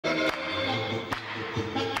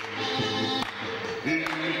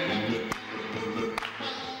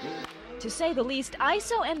say the least,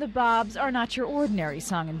 ISO and the Bobs are not your ordinary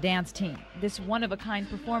song and dance team. This one-of-a-kind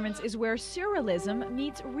performance is where surrealism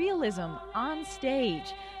meets realism on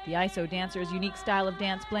stage. The ISO dancers' unique style of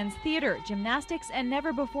dance blends theater, gymnastics, and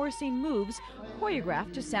never-before-seen moves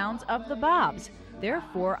choreographed to sounds of the Bobs. They're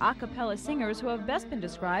four a cappella singers who have best been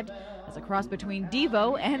described as a cross between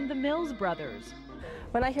Devo and the Mills Brothers.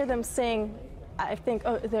 When I hear them sing, I think,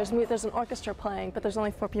 oh, there's an orchestra playing, but there's only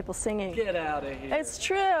 4 people singing. Get out of here. It's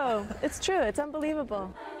true. It's true. It's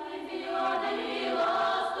unbelievable.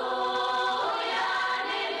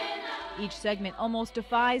 Each segment almost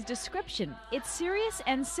defies description. It's serious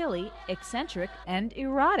and silly, eccentric and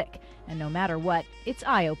erotic. And no matter what, it's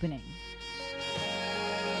eye-opening.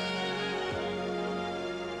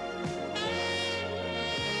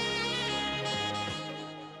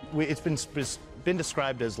 It's been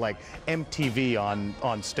described as like MTV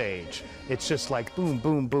on stage. It's just like boom,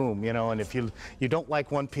 boom, boom, you know, and if you don't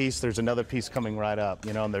like one piece, there's another piece coming right up,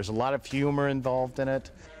 you know, and there's a lot of humor involved in it.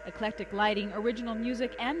 Eclectic lighting, original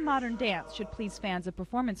music, and modern dance should please fans of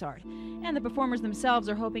performance art. And the performers themselves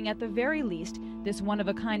are hoping at the very least this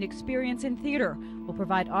one-of-a-kind experience in theater will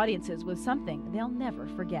provide audiences with something they'll never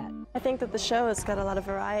forget. I think that the show has got a lot of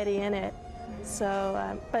variety in it,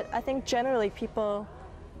 so, but I think generally people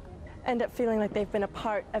end up feeling like they've been a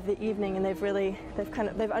part of the evening and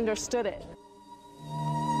they've understood it.